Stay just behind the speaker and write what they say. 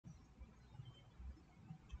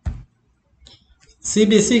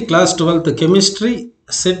Cbse class 12th chemistry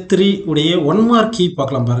set 3 உடைய 1 mark key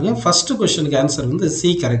பார்க்கலாம் பாருங்க. first questionக்கு answer வந்து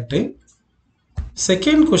C correct.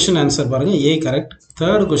 second question answer பாருங்க A correct.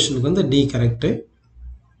 third questionக்கு வந்து D correct.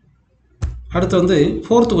 அடுத்து வந்து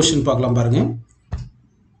fourth question பார்க்கலாம் பாருங்க.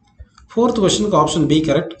 fourth questionக்கு option B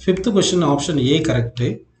correct. fifth question option A correct.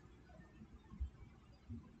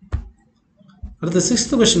 அடுத்து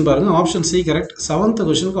sixth question பாருங்க option C correct. seventh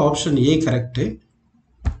questionக்கு option A correct.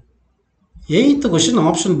 8th question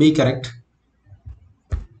option B correct.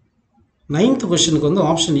 9th question க்கு வந்து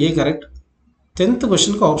option A correct. 10th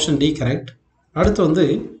question க்கு option D correct. அடுத்து வந்து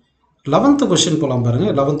 11th question போலாம் பாருங்க.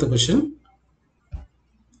 11th question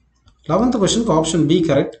க்கு option B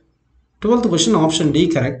correct. 12th question option D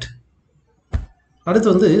correct. அடுத்து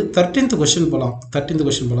வந்து 13th question போலாம். 13th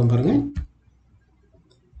question போலாம் பாருங்க.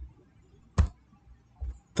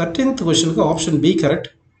 13th question க்கு option B correct.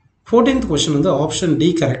 14th question வந்து option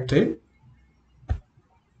D correct.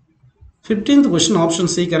 15th question option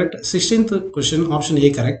C correct. 16th question option A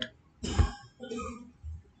correct.